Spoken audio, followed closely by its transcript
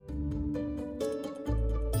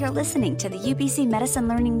You're listening to the UBC Medicine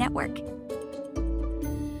Learning Network.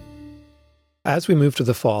 As we move to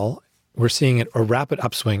the fall, we're seeing a rapid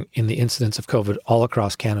upswing in the incidence of COVID all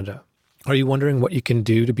across Canada. Are you wondering what you can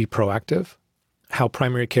do to be proactive? How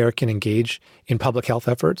primary care can engage in public health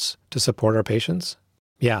efforts to support our patients?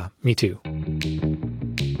 Yeah, me too.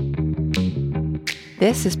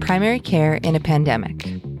 This is Primary Care in a Pandemic.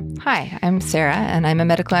 Hi, I'm Sarah, and I'm a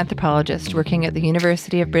medical anthropologist working at the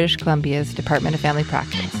University of British Columbia's Department of Family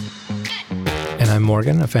Practice. And I'm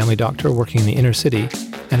Morgan, a family doctor working in the inner city,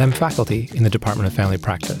 and I'm faculty in the Department of Family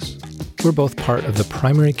Practice. We're both part of the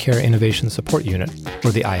Primary Care Innovation Support Unit,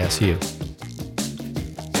 or the ISU.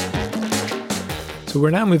 So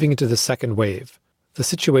we're now moving into the second wave. The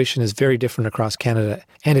situation is very different across Canada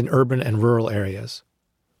and in urban and rural areas.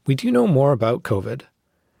 We do know more about COVID,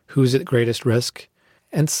 who's at greatest risk,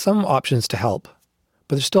 and some options to help,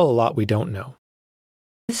 but there's still a lot we don't know.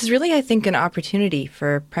 This is really, I think, an opportunity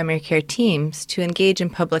for primary care teams to engage in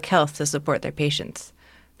public health to support their patients,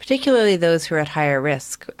 particularly those who are at higher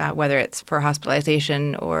risk, whether it's for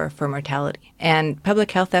hospitalization or for mortality. And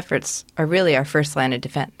public health efforts are really our first line of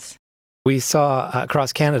defense. We saw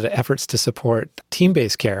across Canada efforts to support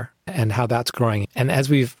team-based care and how that's growing. And as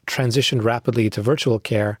we've transitioned rapidly to virtual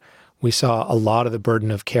care, we saw a lot of the burden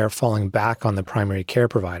of care falling back on the primary care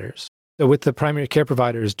providers. So with the primary care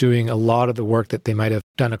providers doing a lot of the work that they might have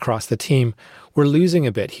done across the team, we're losing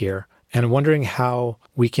a bit here and wondering how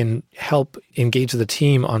we can help engage the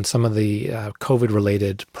team on some of the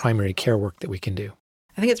COVID-related primary care work that we can do.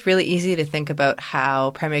 I think it's really easy to think about how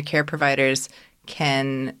primary care providers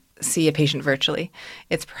can see a patient virtually.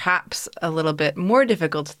 It's perhaps a little bit more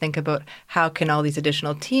difficult to think about how can all these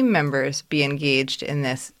additional team members be engaged in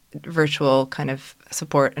this virtual kind of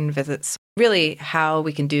support and visits. Really how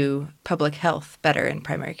we can do public health better in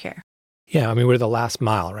primary care. Yeah, I mean, we're the last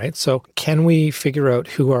mile, right? So can we figure out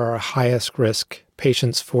who are our highest risk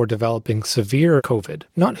patients for developing severe COVID?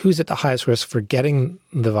 Not who's at the highest risk for getting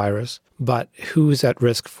the virus, but who's at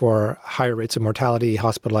risk for higher rates of mortality,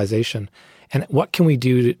 hospitalization, and what can we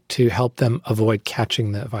do to help them avoid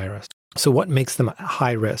catching the virus? So what makes them at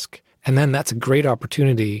high risk? And then that's a great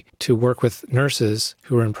opportunity to work with nurses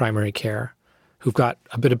who are in primary care, who've got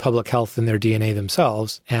a bit of public health in their DNA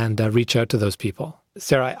themselves, and reach out to those people.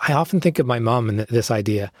 Sarah, I often think of my mom and this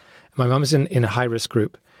idea. My mom is in a high-risk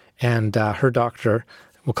group, and her doctor,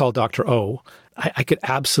 we'll call Dr. O. I could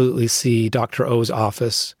absolutely see Dr. O's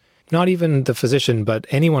office, not even the physician, but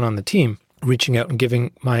anyone on the team, reaching out and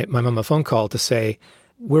giving my mom a phone call to say,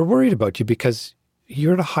 we're worried about you because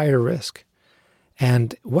you're at a higher risk.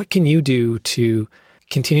 And what can you do to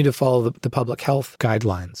continue to follow the public health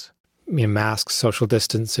guidelines? I mean, masks, social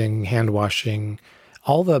distancing, hand washing,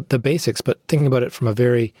 all the basics, but thinking about it from a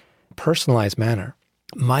very personalized manner.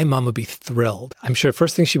 My mom would be thrilled. I'm sure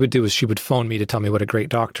first thing she would do is she would phone me to tell me what a great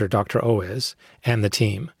doctor Dr. O is and the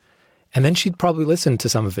team. And then she'd probably listen to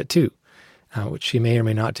some of it too, which she may or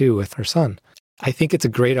may not do with her son. I think it's a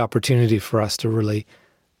great opportunity for us to really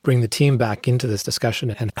bring the team back into this discussion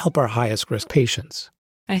and help our highest risk patients.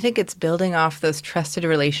 I think it's building off those trusted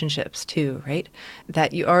relationships too, right?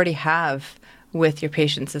 That you already have with your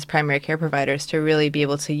patients as primary care providers to really be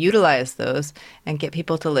able to utilize those and get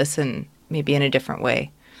people to listen maybe in a different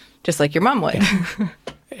way, just like your mom would. Yeah.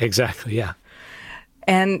 Exactly, yeah.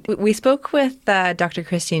 And we spoke with Dr.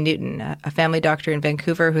 Christine Newton, a family doctor in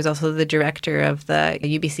Vancouver, who's also the director of the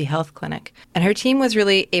UBC Health Clinic. And her team was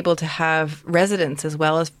really able to have residents as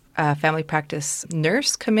well as family practice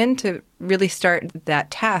nurse come in to really start that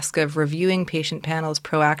task of reviewing patient panels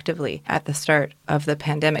proactively at the start of the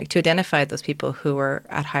pandemic to identify those people who were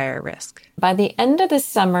at higher risk. By the end of the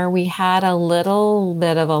summer, we had a little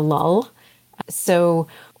bit of a lull. So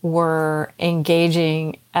we're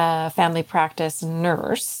engaging a family practice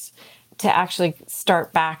nurse to actually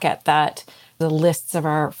start back at the lists of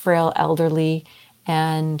our frail elderly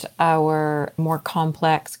and our more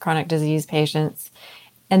complex chronic disease patients.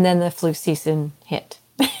 And then the flu season hit.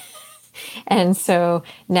 And so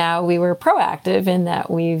now we were proactive in that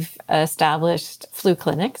we've established flu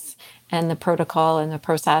clinics and the protocol and the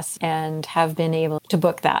process and have been able to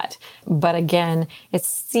book that. But again, it's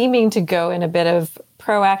seeming to go in a bit of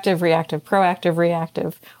proactive,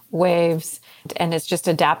 reactive waves. And it's just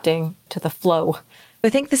adapting to the flow. I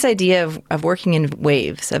think this idea of working in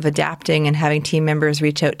waves, of adapting and having team members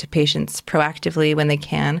reach out to patients proactively when they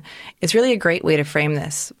can, is really a great way to frame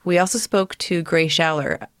this. We also spoke to Gray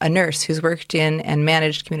Schowler, a nurse who's worked in and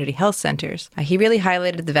managed community health centers. He really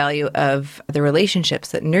highlighted the value of the relationships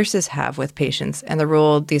that nurses have with patients and the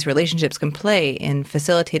role these relationships can play in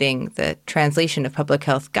facilitating the translation of public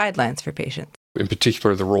health guidelines for patients. In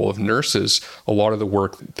particular, the role of nurses, a lot of the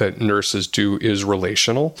work that nurses do is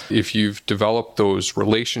relational. If you've developed those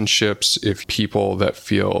relationships, if people that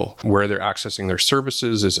feel where they're accessing their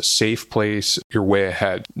services is a safe place, you're way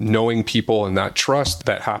ahead. Knowing people and that trust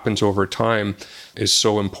that happens over time is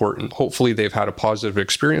so important. Hopefully they've had a positive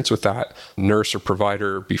experience with that nurse or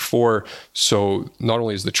provider before. So not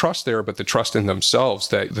only is the trust there, but the trust in themselves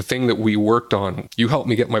that the thing that we worked on, you helped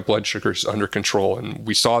me get my blood sugars under control. And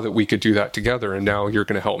we saw that we could do that together. And now you're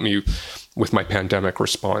going to help me with my pandemic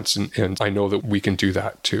response. And I know that we can do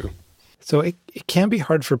that too. So it can be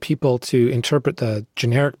hard for people to interpret the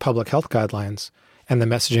generic public health guidelines and the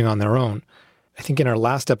messaging on their own. I think in our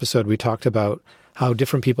last episode, we talked about how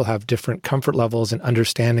different people have different comfort levels and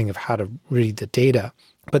understanding of how to read the data.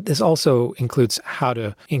 But this also includes how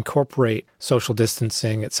to incorporate social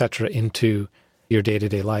distancing, et cetera, into your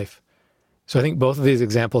day-to-day life. So I think both of these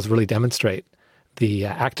examples really demonstrate the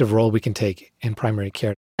active role we can take in primary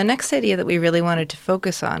care. The next idea that we really wanted to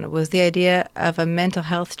focus on was the idea of a mental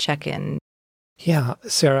health check-in. Yeah,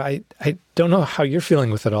 Sarah, I don't know how you're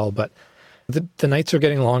feeling with it all, but the nights are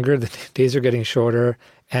getting longer, the days are getting shorter,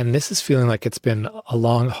 and this is feeling like it's been a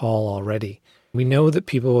long haul already. We know that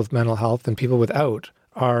people with mental health and people without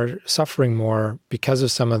are suffering more because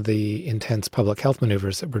of some of the intense public health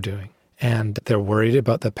maneuvers that we're doing. And they're worried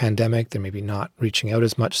about the pandemic. They're maybe not reaching out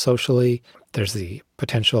as much socially. There's the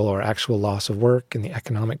potential or actual loss of work and the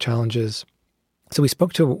economic challenges. So we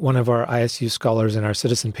spoke to one of our ISU scholars and our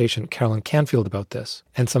citizen patient, Carolyn Canfield, about this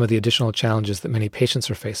and some of the additional challenges that many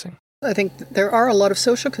patients are facing. I think there are a lot of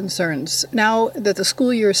social concerns. Now that the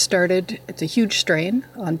school year started, it's a huge strain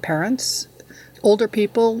on parents. Older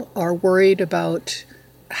people are worried about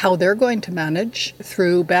how they're going to manage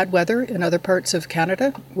through bad weather in other parts of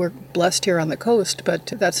Canada. We're blessed here on the coast, but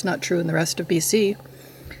that's not true in the rest of BC.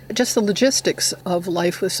 Just the logistics of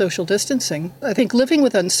life with social distancing. I think living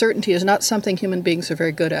with uncertainty is not something human beings are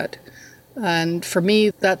very good at. And for me,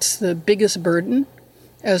 that's the biggest burden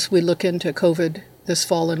as we look into COVID this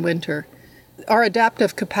fall and winter. Our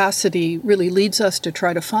adaptive capacity really leads us to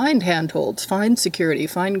try to find handholds, find security,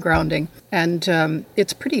 find grounding. And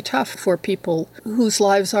it's pretty tough for people whose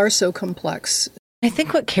lives are so complex. I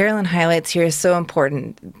think what Carolyn highlights here is so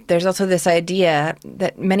important. There's also this idea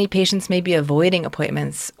that many patients may be avoiding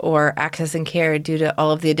appointments or accessing care due to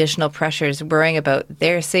all of the additional pressures, worrying about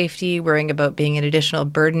their safety, worrying about being an additional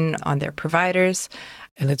burden on their providers.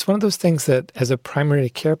 And it's one of those things that as a primary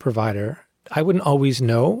care provider, I wouldn't always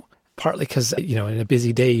know, partly because, in a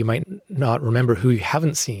busy day, you might not remember who you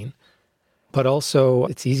haven't seen, but also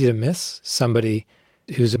it's easy to miss somebody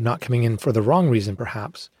who's not coming in for the wrong reason,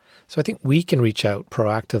 perhaps. So I think we can reach out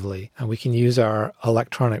proactively and we can use our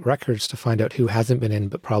electronic records to find out who hasn't been in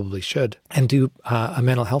but probably should and do a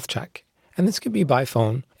mental health check. And this could be by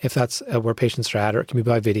phone if that's where patients are at, or it can be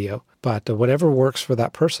by video, but whatever works for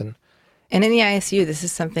that person. And in the ISU, this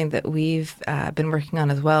is something that we've been working on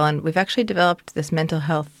as well. And we've actually developed this mental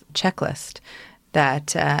health checklist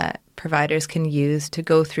that providers can use to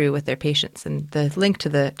go through with their patients. And the link to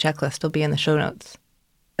the checklist will be in the show notes.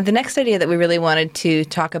 The next idea that we really wanted to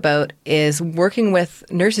talk about is working with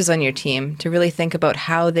nurses on your team to really think about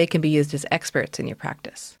how they can be used as experts in your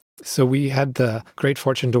practice. So we had the great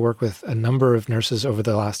fortune to work with a number of nurses over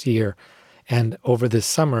the last year. And over this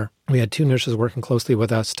summer, we had 2 nurses working closely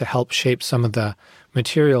with us to help shape some of the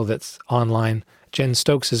material that's online. Jen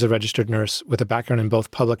Stokes is a registered nurse with a background in both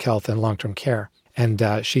public health and long-term care.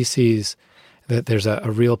 And she sees that there's a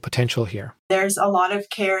real potential here. There's a lot of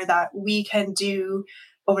care that we can do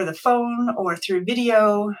over the phone or through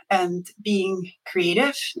video, and being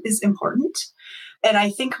creative is important. And I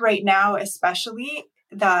think right now, especially,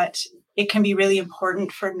 that it can be really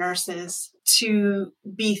important for nurses to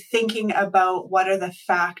be thinking about what are the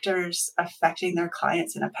factors affecting their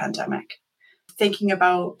clients in a pandemic. Thinking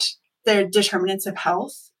about their determinants of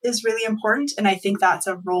health is really important. And I think that's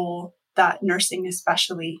a role that nursing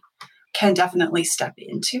especially can definitely step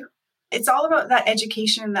into. It's all about that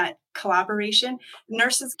education and that collaboration.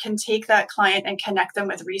 Nurses can take that client and connect them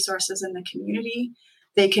with resources in the community.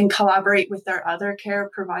 They can collaborate with their other care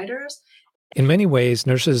providers. In many ways,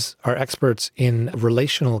 nurses are experts in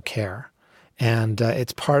relational care. And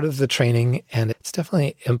it's part of the training, and it's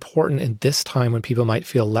definitely important in this time when people might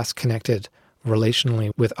feel less connected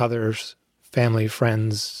relationally with others, family,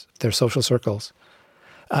 friends, their social circles.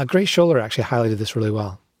 Grace Scholler actually highlighted this really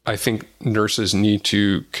well. I think nurses need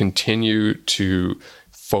to continue to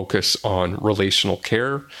focus on relational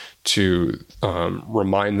care, to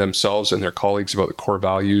remind themselves and their colleagues about the core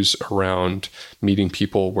values around meeting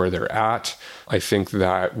people where they're at. I think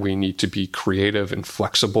that we need to be creative and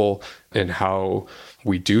flexible in how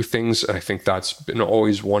we do things. I think that's been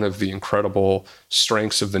always one of the incredible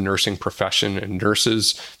strengths of the nursing profession and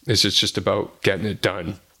nurses, is it's just about getting it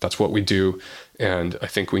done. That's what we do. And I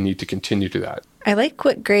think we need to continue to that. I like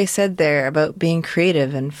what Gray said there about being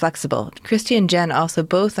creative and flexible. Christy and Jen also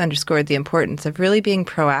both underscored the importance of really being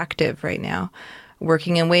proactive right now,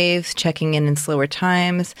 working in waves, checking in slower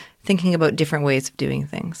times, thinking about different ways of doing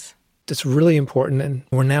things. It's really important. And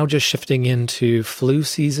we're now just shifting into flu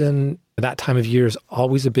season. That time of year is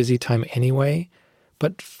always a busy time anyway.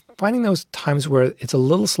 But finding those times where it's a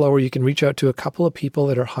little slower, you can reach out to a couple of people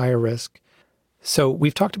that are higher risk. So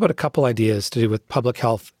we've talked about a couple ideas to do with public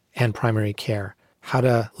health and primary care, how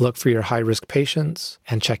to look for your high-risk patients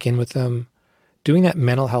and check in with them, doing that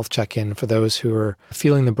mental health check-in for those who are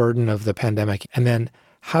feeling the burden of the pandemic, and then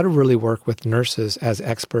how to really work with nurses as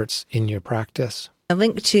experts in your practice. A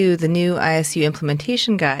link to the new ISU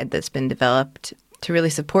implementation guide that's been developed to really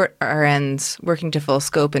support RNs working to full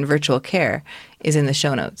scope in virtual care is in the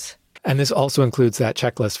show notes. And this also includes that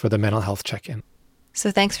checklist for the mental health check-in. So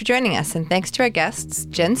thanks for joining us, and thanks to our guests,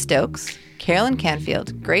 Jen Stokes, Carolyn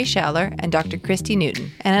Canfield, Gray Schaller, and Dr. Christy Newton.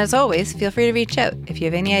 And as always, feel free to reach out if you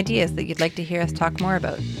have any ideas that you'd like to hear us talk more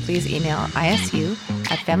about. Please email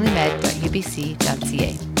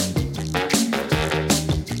isu@familymed.ubc.ca.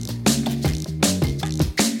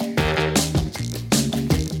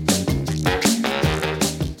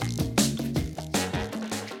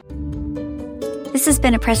 This has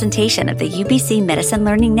been a presentation of the UBC Medicine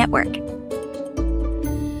Learning Network.